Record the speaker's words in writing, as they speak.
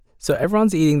So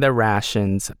everyone's eating their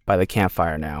rations by the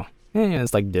campfire now. And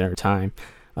it's like dinner time.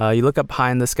 You look up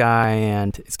high in the sky,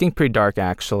 and it's getting pretty dark,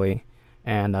 actually.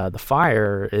 And the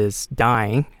fire is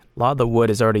dying. A lot of the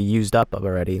wood is already used up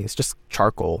already. It's just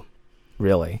charcoal,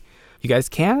 really. You guys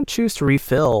can choose to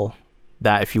refill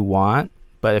that if you want,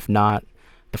 but if not,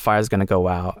 the fire's going to go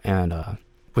out. And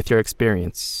with your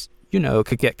experience, it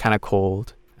could get kind of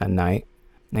cold at night,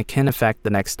 and it can affect the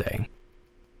next day.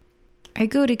 I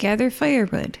go to gather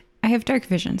firewood. I have dark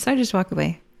vision, so I just walk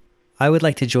away. I would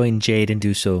like to join Jade and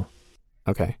do so.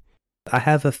 Okay. I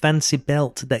have a fancy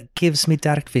belt that gives me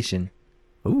dark vision.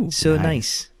 Ooh, so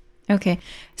nice. Okay.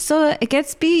 So,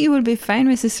 Gatsby, you will be fine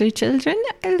with the 3 children.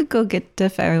 I'll go get the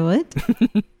firewood.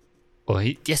 Oh,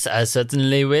 yes, I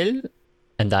certainly will.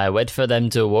 And I wait for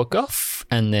them to walk off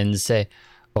and then say,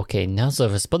 okay, now the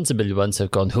responsible ones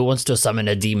have gone. Who wants to summon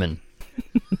a demon?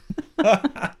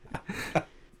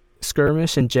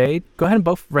 Skirmish and Jade, go ahead and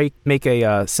both make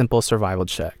a simple survival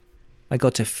check. I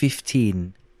got to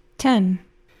 15. 10.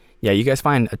 Yeah, you guys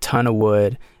find a ton of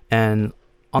wood, and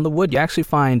on the wood you actually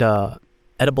find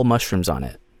edible mushrooms on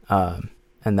it,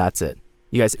 and that's it.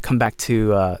 You guys come back to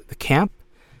the camp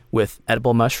with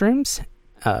edible mushrooms.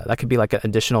 That could be like an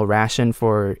additional ration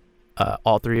for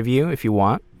all 3 of you if you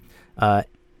want.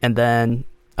 And then,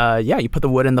 you put the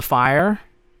wood in the fire,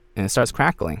 and it starts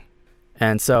crackling.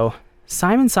 And so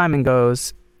Simon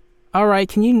goes, all right,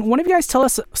 can one of you guys tell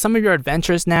us some of your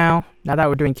adventures now that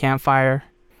we're doing campfire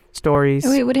stories? Oh,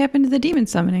 wait, what happened to the demon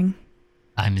summoning?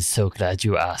 I'm so glad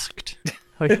you asked.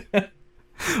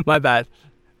 My bad.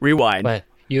 Rewind. Well,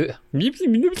 you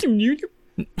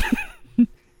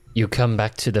come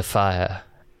back to the fire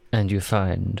and you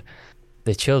find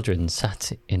the children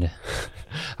sat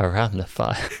around the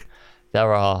fire.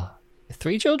 There are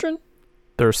 3 children?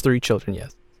 There's 3 children,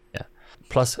 yes. Yeah.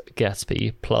 Plus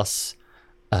Gatsby, plus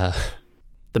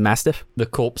the Mastiff? The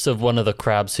corpse of one of the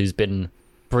crabs who's been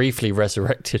briefly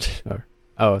resurrected.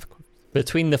 Oh.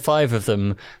 Between the 5 of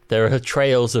them, there are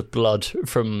trails of blood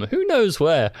from who knows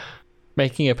where,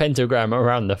 making a pentagram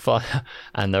around the fire,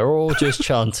 and they're all just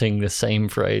chanting the same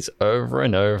phrase over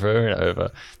and over and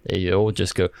over. They all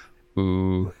just go,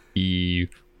 ooh, ee,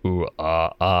 ooh,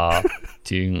 ah,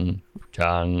 ting,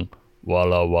 chang,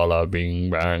 walla, walla, bing,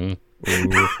 bang,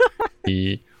 ooh,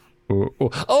 ee, ooh, ooh.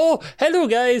 Oh, hello,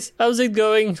 guys. How's it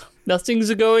going?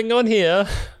 Nothing's going on here.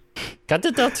 Cut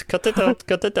it out, cut it out,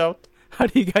 cut it out. How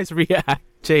do you guys react,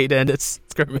 Jade and its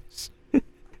Skirmish?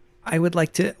 I would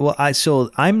like to...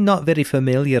 so I'm not very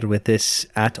familiar with this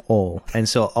at all. And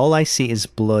so all I see is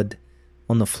blood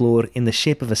on the floor in the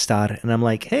shape of a star. And I'm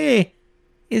like, hey,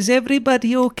 is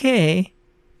everybody okay?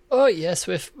 Oh, yes,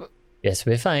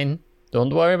 we're fine.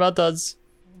 Don't worry about us.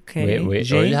 Okay, we're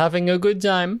all having a good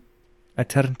time. I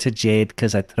turn to Jade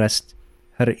because I trust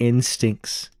her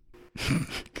instincts.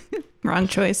 Wrong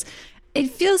choice.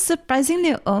 It feels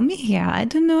surprisingly homey here. I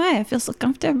don't know why. I feel so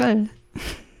comfortable.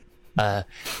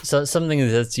 So something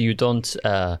that you don't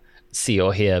see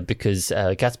or hear, because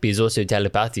Gatsby is also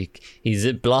telepathic.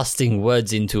 He's blasting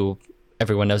words into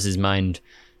everyone else's mind.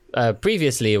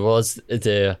 Previously, it was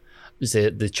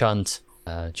the chant,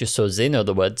 just so they know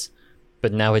the words,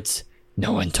 but now it's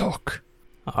no one talk.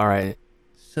 All right.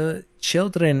 So,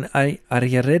 children, are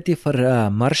you ready for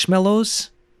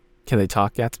marshmallows? Can they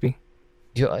talk, Gatsby?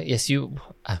 Yes,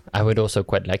 I would also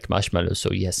quite like marshmallows,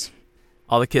 so yes.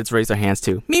 All the kids raise their hands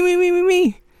too.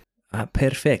 Me.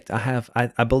 Perfect.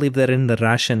 I believe they're in the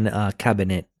ration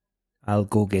cabinet. I'll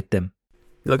go get them.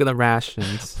 You look at the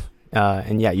rations,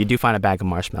 and yeah, you do find a bag of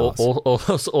marshmallows.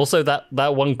 Also,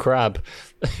 that one crab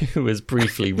who was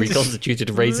briefly reconstituted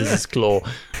raises his claw.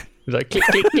 He's like, click,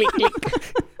 click, click, click.